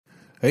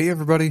Hey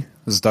everybody,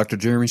 this is Dr.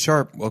 Jeremy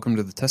Sharp. Welcome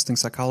to the Testing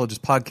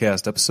Psychologist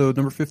podcast, episode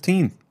number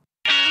 15.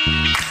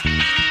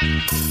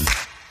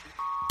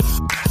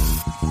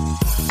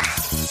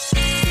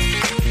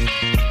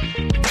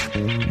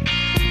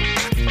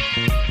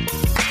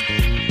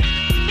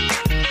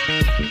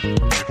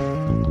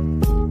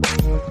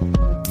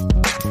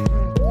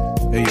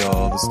 Hey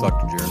y'all, this is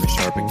Dr. Jeremy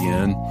Sharp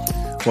again.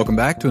 Welcome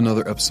back to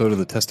another episode of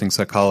the Testing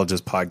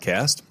Psychologist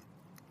podcast.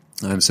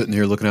 I'm sitting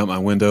here looking out my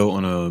window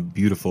on a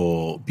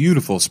beautiful,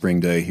 beautiful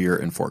spring day here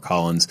in Fort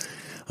Collins.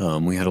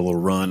 We had a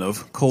little run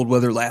of cold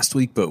weather last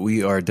week, but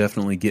we are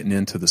definitely getting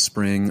into the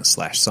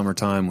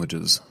spring/summertime, which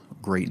is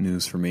great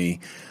news for me.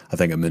 I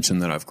think I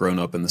mentioned that I've grown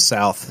up in the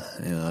South,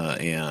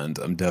 and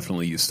I'm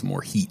definitely used to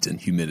more heat and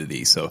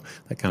humidity, so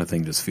that kind of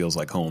thing just feels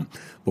like home.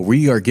 But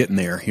we are getting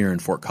there here in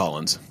Fort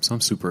Collins, so I'm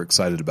super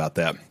excited about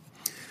that.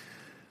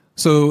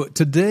 So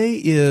today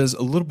is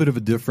a little bit of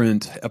a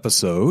different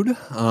episode.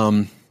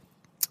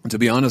 To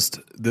be honest,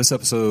 this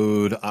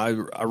episode, I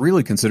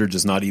really considered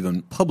just not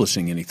even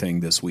publishing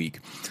anything this week.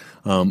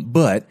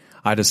 But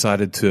I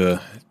decided to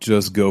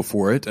just go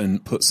for it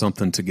and put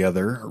something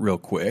together real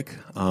quick.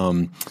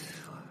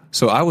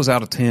 So I was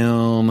out of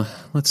town,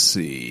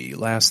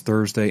 last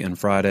Thursday and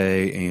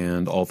Friday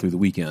and all through the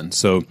weekend.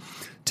 So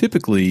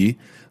typically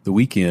the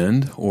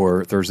weekend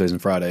or Thursdays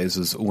and Fridays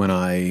is when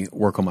I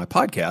work on my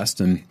podcast.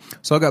 And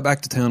so I got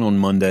back to town on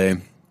Monday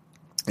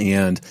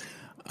and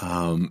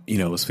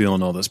was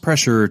feeling all this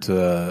pressure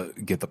to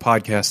get the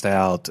podcast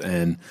out.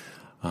 And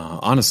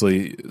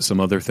honestly, some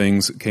other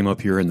things came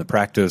up here in the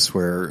practice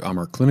where I'm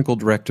our clinical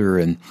director,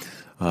 and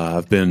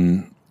I've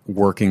been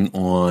working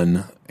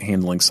on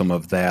handling some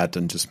of that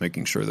and just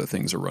making sure that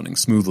things are running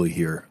smoothly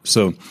here.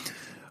 So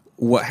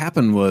what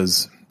happened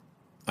was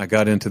I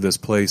got into this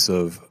place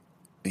of,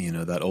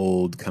 that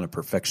old kind of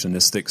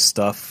perfectionistic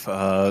stuff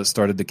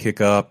started to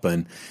kick up,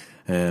 and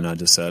I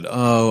just said,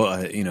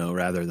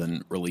 rather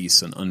than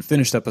release an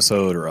unfinished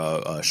episode or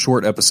a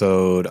short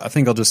episode, I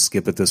think I'll just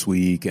skip it this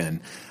week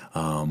and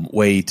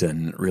wait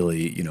and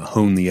really,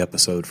 hone the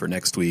episode for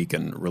next week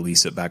and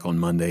release it back on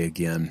Monday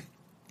again.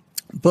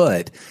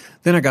 But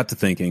then I got to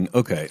thinking,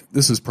 okay,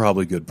 this is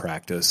probably good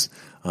practice.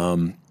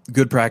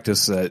 Good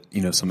practice that,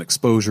 some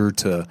exposure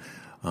to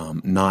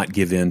not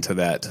give in to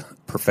that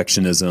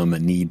perfectionism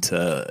and need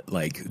to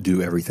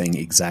do everything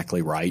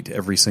exactly right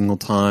every single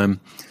time.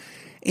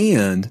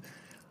 And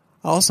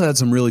I also had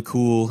some really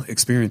cool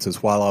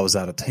experiences while I was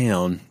out of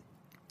town,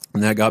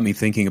 and that got me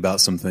thinking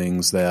about some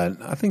things that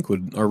I think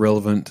are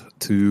relevant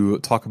to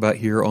talk about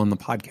here on the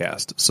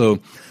podcast. So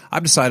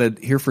I've decided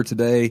here for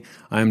today,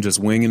 I'm just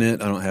winging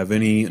it. I don't have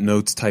any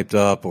notes typed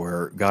up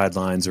or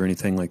guidelines or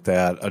anything like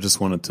that. I just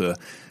wanted to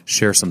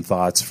share some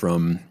thoughts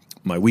from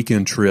my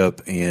weekend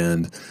trip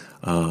and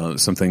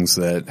some things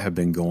that have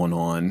been going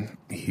on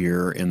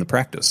here in the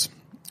practice.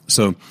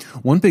 So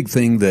one big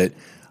thing that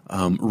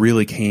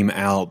really came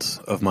out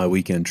of my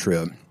weekend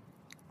trip.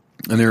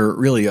 And there are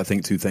really, I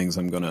think, two things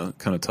I'm going to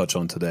kind of touch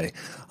on today.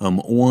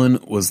 One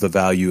was the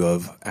value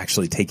of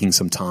actually taking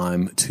some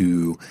time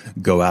to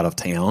go out of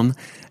town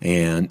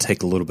and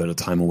take a little bit of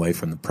time away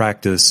from the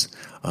practice,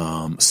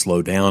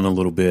 slow down a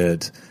little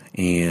bit,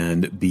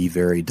 and be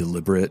very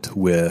deliberate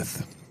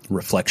with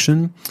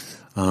reflection.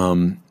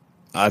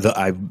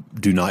 I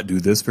do not do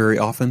this very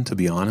often, to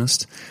be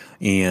honest,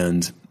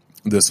 and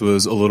this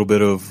was a little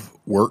bit of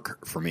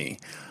work for me.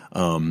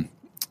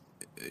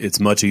 It's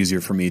much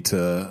easier for me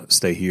to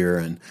stay here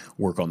and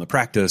work on the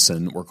practice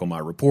and work on my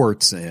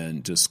reports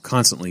and just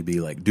constantly be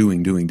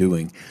doing.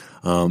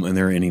 And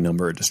there are any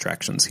number of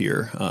distractions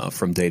here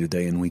from day to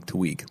day and week to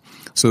week.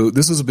 So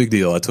this is a big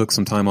deal. I took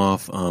some time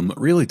off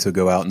really to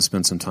go out and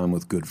spend some time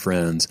with good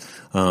friends,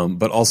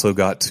 but also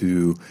got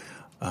to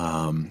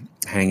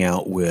hang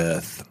out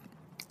with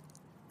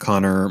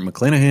Connor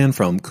McClanahan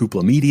from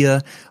Kupla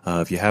Media.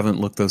 If you haven't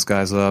looked those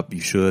guys up, you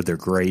should. They're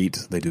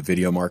great. They do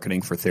video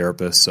marketing for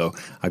therapists. So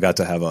I got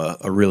to have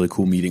a really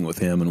cool meeting with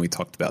him, and we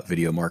talked about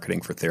video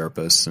marketing for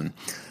therapists and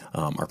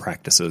our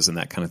practices and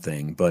that kind of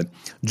thing. But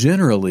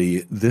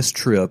generally, this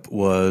trip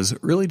was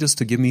really just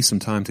to give me some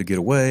time to get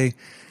away.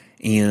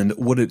 And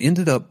what it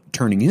ended up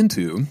turning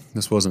into,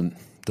 this wasn't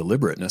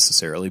deliberate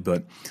necessarily,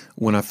 but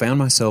when I found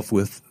myself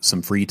with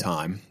some free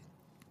time,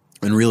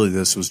 and really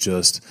this was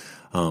just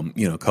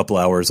a couple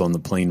hours on the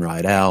plane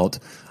ride out,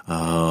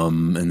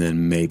 and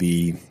then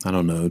maybe,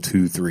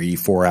 2, 3,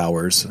 4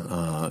 hours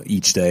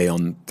each day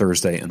on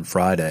Thursday and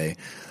Friday.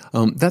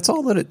 That's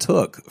all that it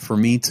took for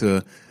me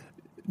to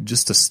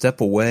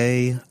step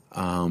away.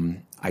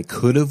 I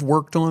could have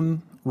worked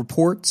on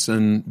reports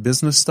and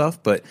business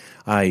stuff, but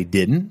I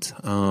didn't,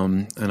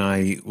 and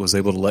I was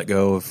able to let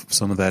go of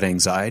some of that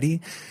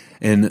anxiety.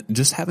 And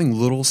just having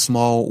little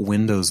small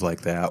windows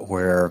like that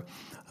where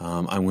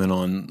I went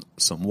on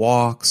some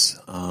walks.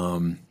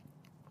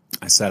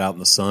 I sat out in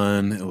the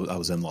sun. I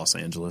was in Los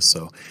Angeles,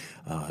 so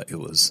it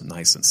was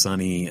nice and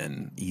sunny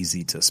and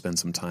easy to spend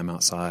some time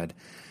outside.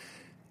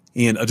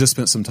 And I just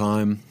spent some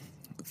time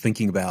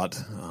thinking about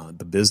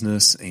the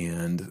business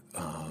and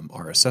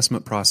our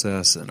assessment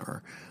process and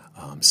our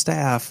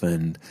staff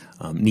and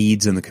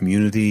needs in the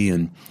community.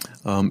 And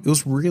it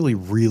was really,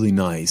 really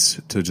nice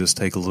to just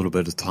take a little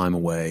bit of time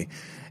away.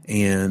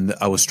 And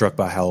I was struck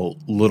by how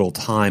little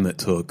time it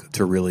took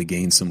to really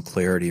gain some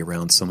clarity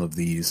around some of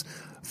these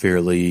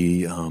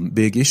fairly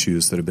big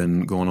issues that have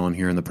been going on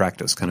here in the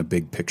practice, kind of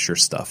big picture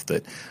stuff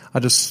that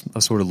I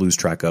sort of lose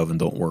track of and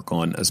don't work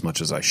on as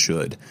much as I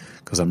should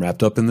because I'm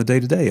wrapped up in the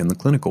day-to-day and the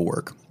clinical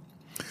work.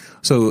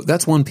 So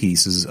that's one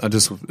piece. Is I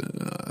just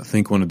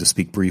wanted to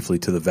speak briefly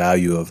to the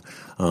value of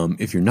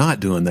if you're not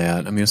doing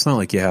that. I mean, it's not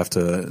like you have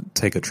to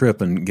take a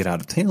trip and get out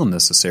of town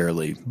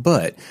necessarily,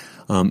 but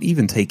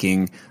even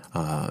taking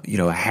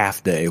a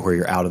half day where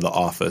you're out of the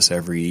office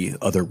every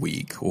other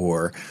week,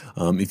 or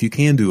if you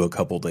can do a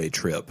couple day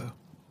trip,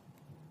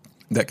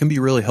 that can be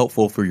really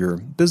helpful for your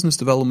business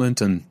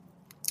development and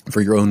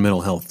for your own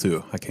mental health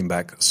too. I came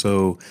back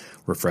so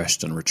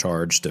refreshed and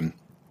recharged and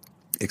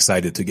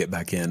excited to get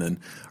back in and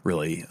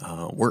really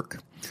work.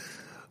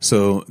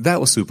 So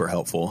that was super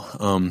helpful.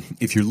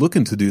 If you're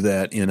looking to do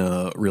that in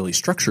a really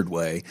structured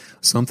way,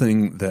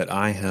 something that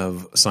I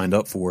have signed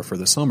up for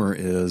the summer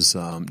is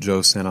Joe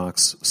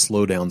Sanok's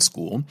Slow Down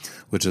School,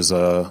 which is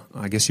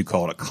I guess you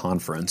call it a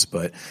conference,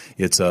 but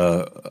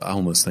I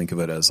almost think of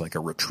it as like a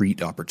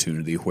retreat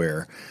opportunity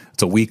where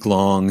it's a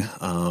week-long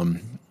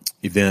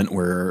event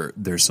where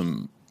there's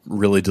some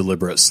really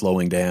deliberate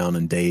slowing down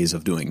and days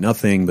of doing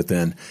nothing, but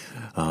then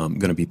going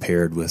to be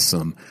paired with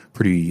some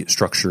pretty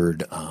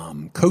structured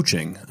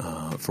coaching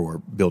for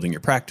building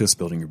your practice,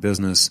 building your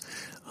business,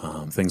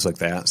 things like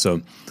that.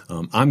 So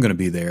I'm going to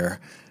be there.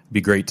 It'd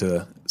be great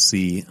to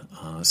see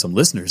some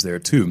listeners there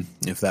too,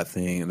 if that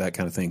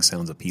kind of thing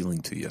sounds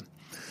appealing to you.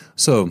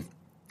 So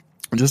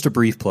just a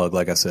brief plug,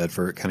 like I said,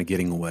 for kind of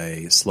getting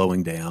away,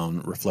 slowing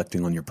down,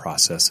 reflecting on your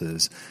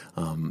processes.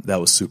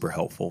 That was super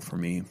helpful for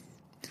me.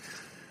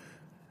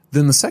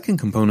 Then the second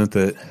component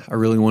that I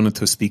really wanted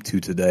to speak to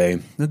today,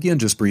 again,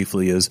 just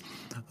briefly, is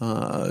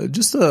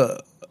just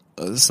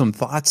some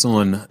thoughts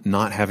on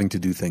not having to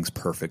do things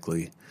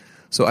perfectly.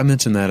 So I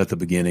mentioned that at the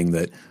beginning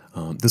that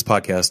this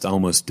podcast, I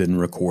almost didn't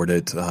record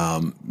it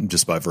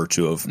just by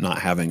virtue of not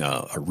having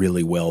a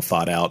really well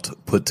thought out,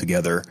 put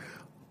together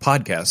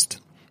podcast.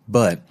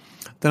 But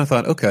then I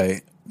thought, okay,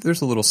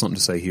 there's a little something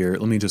to say here.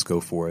 Let me just go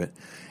for it.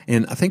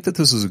 And I think that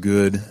this is a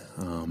good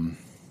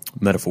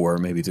metaphor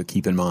maybe to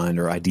keep in mind,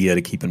 or idea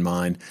to keep in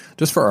mind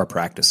just for our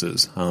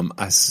practices.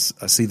 I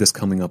see this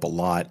coming up a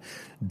lot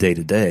day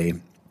to day.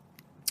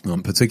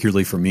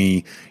 Particularly for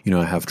me,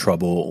 I have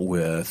trouble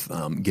with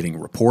getting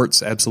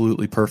reports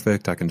absolutely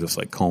perfect. I can just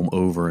comb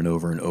over and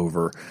over and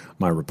over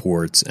my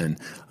reports and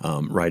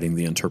writing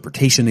the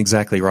interpretation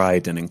exactly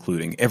right and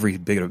including every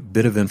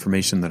bit of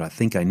information that I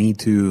think I need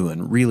to,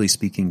 and really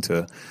speaking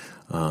to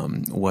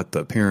what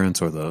the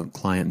parents or the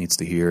client needs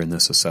to hear in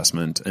this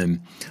assessment.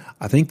 And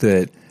I think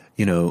that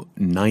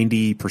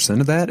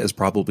 90% of that is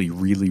probably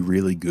really,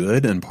 really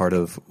good and part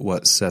of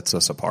what sets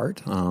us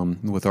apart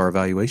with our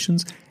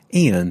evaluations.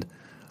 And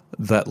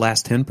that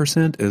last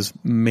 10% is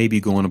maybe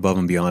going above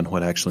and beyond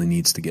what actually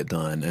needs to get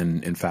done,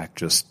 and in fact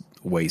just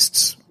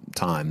wastes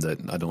time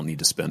that I don't need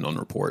to spend on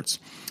reports.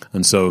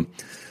 And so,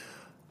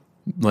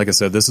 like I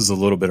said, this is a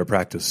little bit of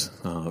practice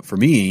for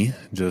me,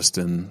 just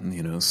in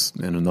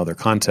in another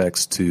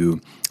context, to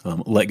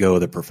let go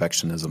of the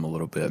perfectionism a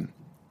little bit.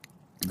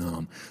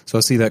 So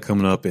I see that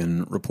coming up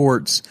in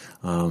reports.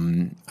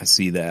 I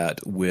see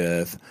that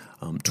with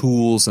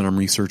tools that I'm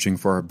researching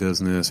for our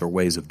business or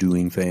ways of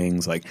doing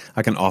things. Like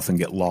I can often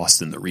get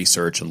lost in the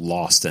research and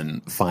lost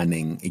in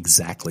finding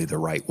exactly the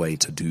right way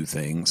to do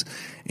things.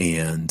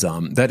 And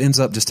that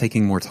ends up just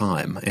taking more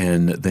time.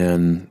 And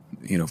then,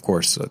 of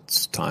course,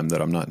 it's time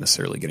that I'm not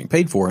necessarily getting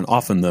paid for. And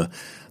often the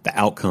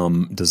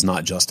outcome does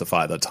not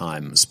justify the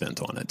time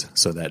spent on it.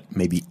 So that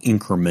maybe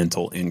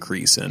incremental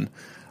increase in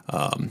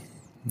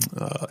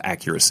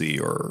accuracy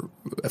or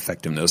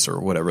effectiveness or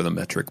whatever the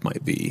metric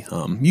might be,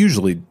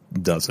 usually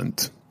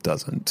doesn't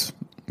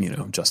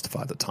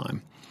justify the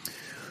time.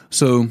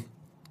 So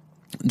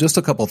just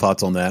a couple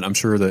thoughts on that. I'm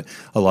sure that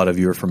a lot of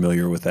you are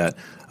familiar with that,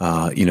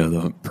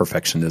 the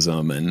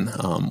perfectionism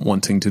and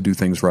wanting to do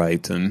things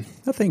right. And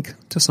I think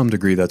to some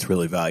degree that's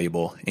really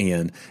valuable.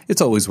 And it's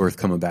always worth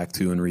coming back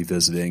to and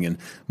revisiting and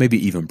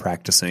maybe even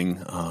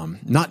practicing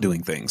not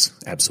doing things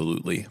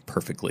absolutely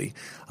perfectly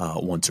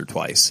once or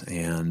twice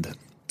and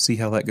see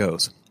how that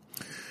goes.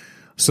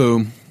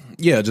 So,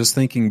 yeah, just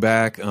thinking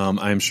back,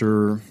 I'm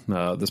sure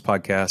this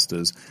podcast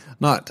is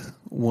not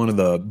one of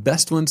the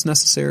best ones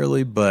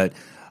necessarily, but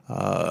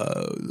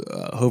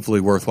hopefully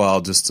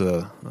worthwhile just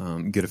to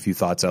get a few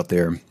thoughts out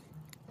there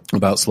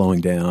about slowing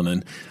down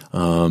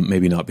and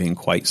maybe not being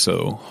quite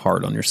so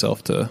hard on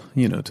yourself to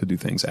do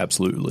things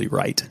absolutely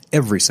right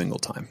every single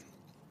time.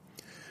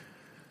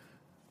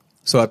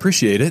 So I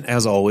appreciate it,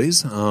 as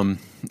always.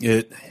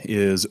 It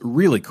is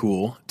really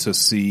cool to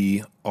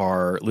see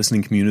our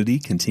listening community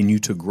continue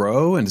to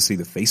grow and to see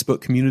the Facebook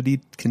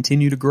community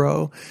continue to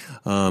grow.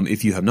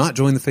 If you have not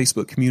joined the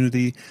Facebook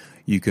community,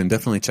 you can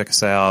definitely check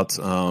us out.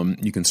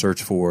 You can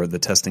search for the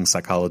Testing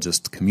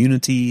Psychologist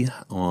community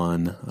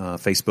on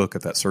Facebook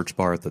at that search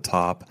bar at the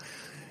top.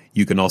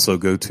 You can also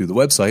go to the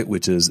website,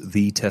 which is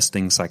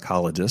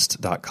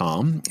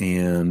thetestingpsychologist.com,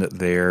 and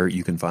there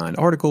you can find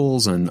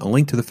articles and a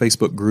link to the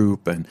Facebook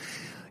group and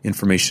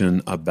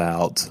information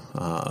about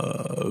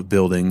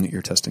building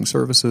your testing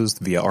services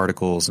via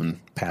articles and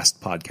past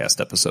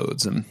podcast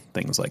episodes and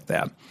things like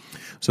that.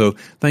 So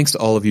thanks to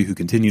all of you who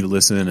continue to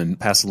listen and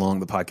pass along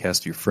the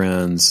podcast to your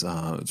friends.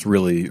 It's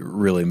really,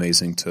 really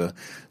amazing to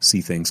see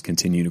things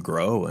continue to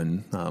grow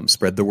and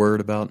spread the word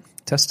about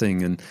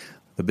testing and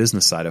the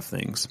business side of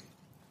things.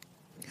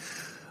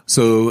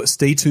 So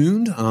stay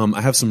tuned. I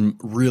have some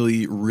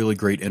really, really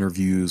great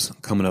interviews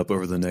coming up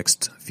over the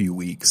next few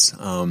weeks.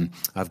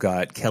 I've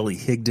got Kelly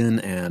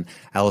Higdon and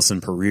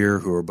Allison Pereira,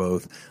 who are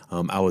both,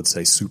 I would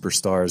say,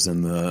 superstars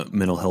in the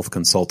mental health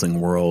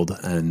consulting world.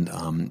 And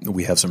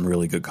we have some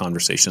really good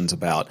conversations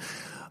about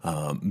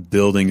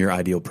building your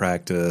ideal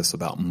practice,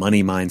 about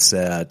money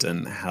mindset,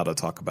 and how to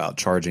talk about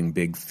charging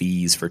big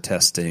fees for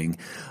testing,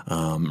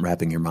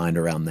 wrapping your mind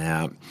around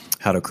that,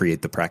 how to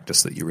create the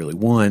practice that you really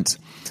want.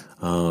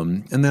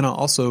 And then I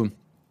also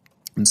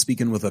am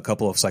speaking with a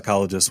couple of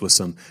psychologists with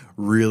some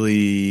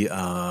really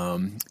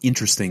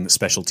interesting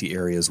specialty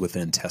areas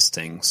within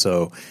testing.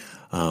 So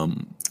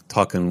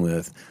talking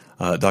with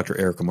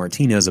Dr. Erica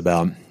Martinez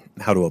about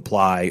how to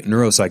apply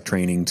neuropsych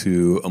training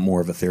to a more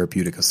of a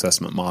therapeutic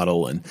assessment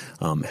model and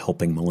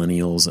helping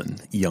millennials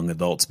and young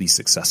adults be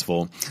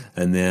successful.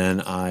 And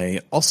then I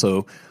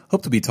also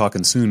hope to be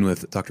talking soon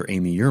with Dr.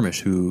 Amy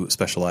Yermish, who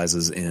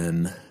specializes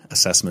in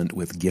assessment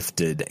with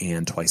gifted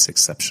and twice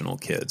exceptional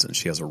kids. And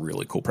she has a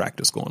really cool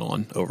practice going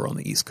on over on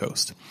the East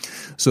Coast.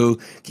 So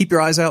keep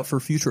your eyes out for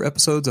future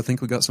episodes. I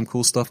think we got some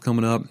cool stuff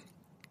coming up.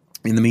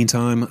 In the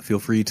meantime, feel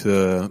free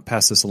to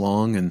pass this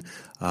along and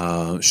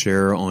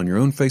share on your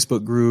own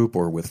Facebook group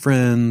or with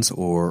friends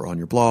or on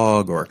your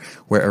blog or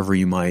wherever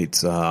you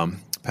might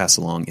pass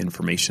along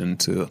information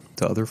to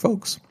other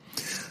folks.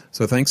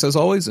 So thanks as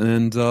always,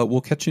 and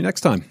we'll catch you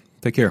next time.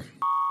 Take care.